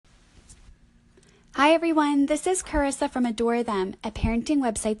Hi everyone, this is Carissa from Adore Them, a parenting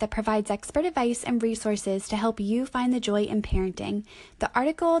website that provides expert advice and resources to help you find the joy in parenting. The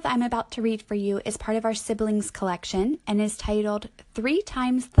article that I'm about to read for you is part of our siblings collection and is titled 3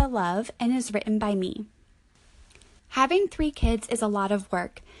 Times the Love and is written by me. Having 3 kids is a lot of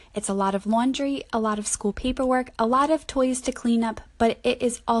work. It's a lot of laundry, a lot of school paperwork, a lot of toys to clean up, but it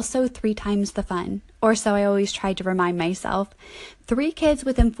is also 3 times the fun. Or so I always try to remind myself. 3 kids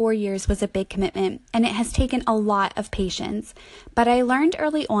within 4 years was a big commitment, and it has taken a lot of patience. But I learned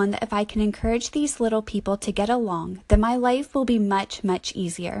early on that if I can encourage these little people to get along, then my life will be much, much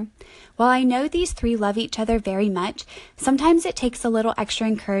easier. While I know these 3 love each other very much, sometimes it takes a little extra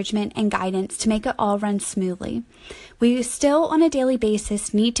encouragement and guidance to make it all run smoothly. We still, on a daily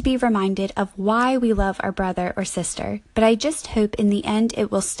basis, need to be reminded of why we love our brother or sister, but I just hope in the end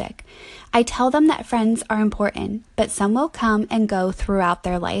it will stick. I tell them that friends are important, but some will come and go throughout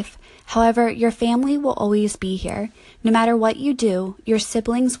their life. However, your family will always be here. No matter what you do, your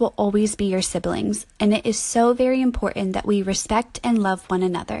siblings will always be your siblings, and it is so very important that we respect and love one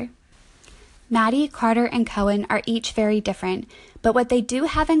another. Maddie, Carter, and Cohen are each very different, but what they do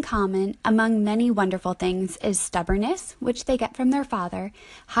have in common, among many wonderful things, is stubbornness, which they get from their father,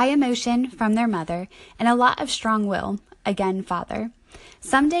 high emotion from their mother, and a lot of strong will, again, father.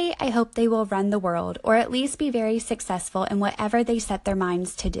 Someday, I hope they will run the world, or at least be very successful in whatever they set their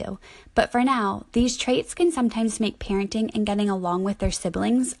minds to do. But for now, these traits can sometimes make parenting and getting along with their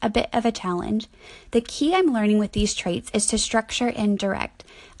siblings a bit of a challenge. The key I'm learning with these traits is to structure and direct.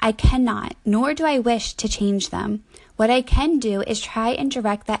 I cannot, nor do I wish to change them. What I can do is try and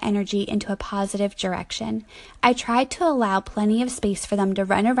direct that energy into a positive direction. I try to allow plenty of space for them to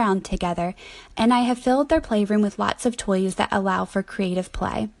run around together, and I have filled their playroom with lots of toys that allow for creative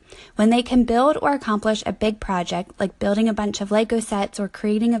play. When they can build or accomplish a big project, like building a bunch of Lego sets or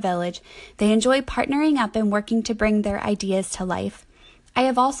creating a village, they enjoy partnering up and working to bring their ideas to life. I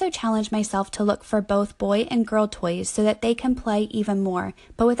have also challenged myself to look for both boy and girl toys so that they can play even more,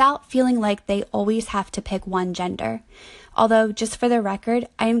 but without feeling like they always have to pick one gender. Although, just for the record,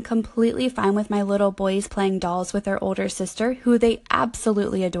 I am completely fine with my little boys playing dolls with their older sister, who they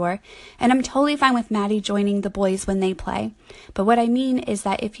absolutely adore, and I'm totally fine with Maddie joining the boys when they play. But what I mean is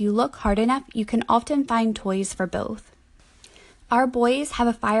that if you look hard enough, you can often find toys for both. Our boys have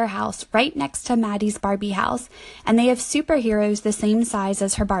a firehouse right next to Maddie's Barbie house, and they have superheroes the same size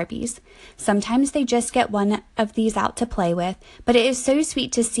as her Barbies. Sometimes they just get one of these out to play with, but it is so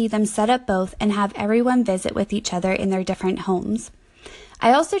sweet to see them set up both and have everyone visit with each other in their different homes.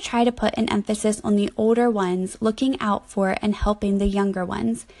 I also try to put an emphasis on the older ones looking out for and helping the younger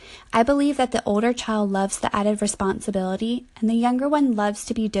ones. I believe that the older child loves the added responsibility, and the younger one loves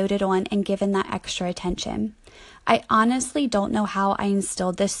to be doted on and given that extra attention. I honestly don't know how I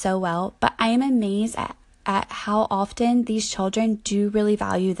instilled this so well, but I am amazed at how often these children do really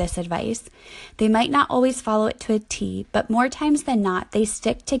value this advice. They might not always follow it to a T, but more times than not, they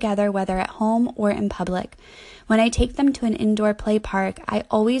stick together whether at home or in public. When I take them to an indoor play park, I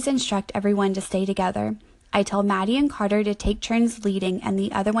always instruct everyone to stay together. I tell Maddie and Carter to take turns leading and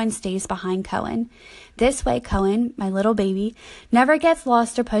the other one stays behind Cohen. This way, Cohen, my little baby, never gets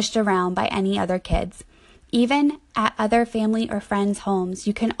lost or pushed around by any other kids. Even at other family or friends' homes,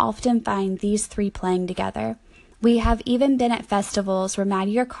 you can often find these 3 playing together. We have even been at festivals where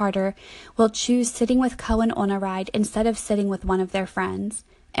Maddie or Carter will choose sitting with Cohen on a ride instead of sitting with one of their friends.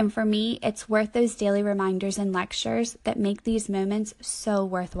 And for me, it's worth those daily reminders and lectures that make these moments so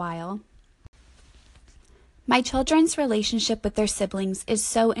worthwhile. My children's relationship with their siblings is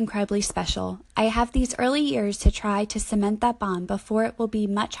so incredibly special. I have these early years to try to cement that bond before it will be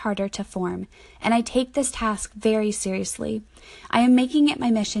much harder to form, and I take this task very seriously. I am making it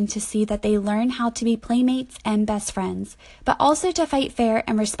my mission to see that they learn how to be playmates and best friends, but also to fight fair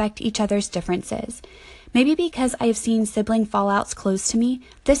and respect each other's differences. Maybe because I have seen sibling fallouts close to me,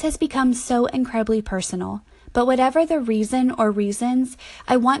 this has become so incredibly personal. But whatever the reason or reasons,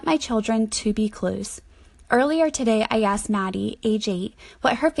 I want my children to be close. Earlier today, I asked Maddie, age 8,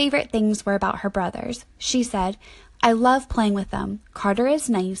 what her favorite things were about her brothers. She said, "I love playing with them. Carter is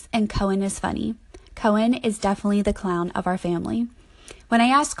nice and Cohen is funny." Cohen is definitely the clown of our family. When I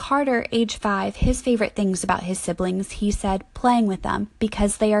asked Carter, age 5, his favorite things about his siblings, he said, playing with them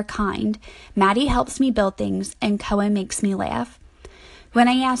because they are kind. Maddie helps me build things and Cohen makes me laugh. When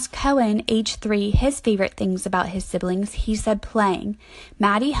I asked Cohen, age 3, his favorite things about his siblings, he said playing.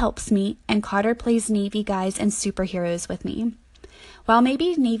 Maddie helps me, and Carter plays Navy guys and superheroes with me. While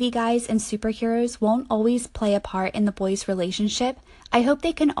maybe Navy guys and superheroes won't always play a part in the boys' relationship, I hope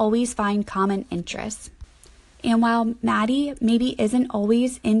they can always find common interests. And while Maddie maybe isn't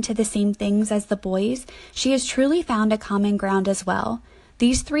always into the same things as the boys, she has truly found a common ground as well.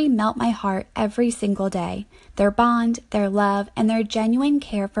 These three melt my heart every single day. Their bond, their love, and their genuine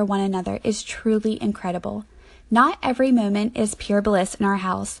care for one another is truly incredible. Not every moment is pure bliss in our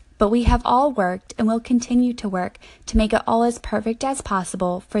house, but we have all worked and will continue to work to make it all as perfect as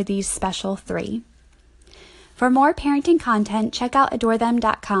possible for these special three. For more parenting content, check out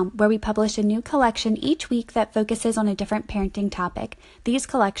adorethem.com, where we publish a new collection each week that focuses on a different parenting topic. These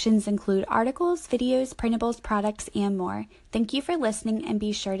collections include articles, videos, printables, products, and more. Thank you for listening, and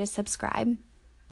be sure to subscribe.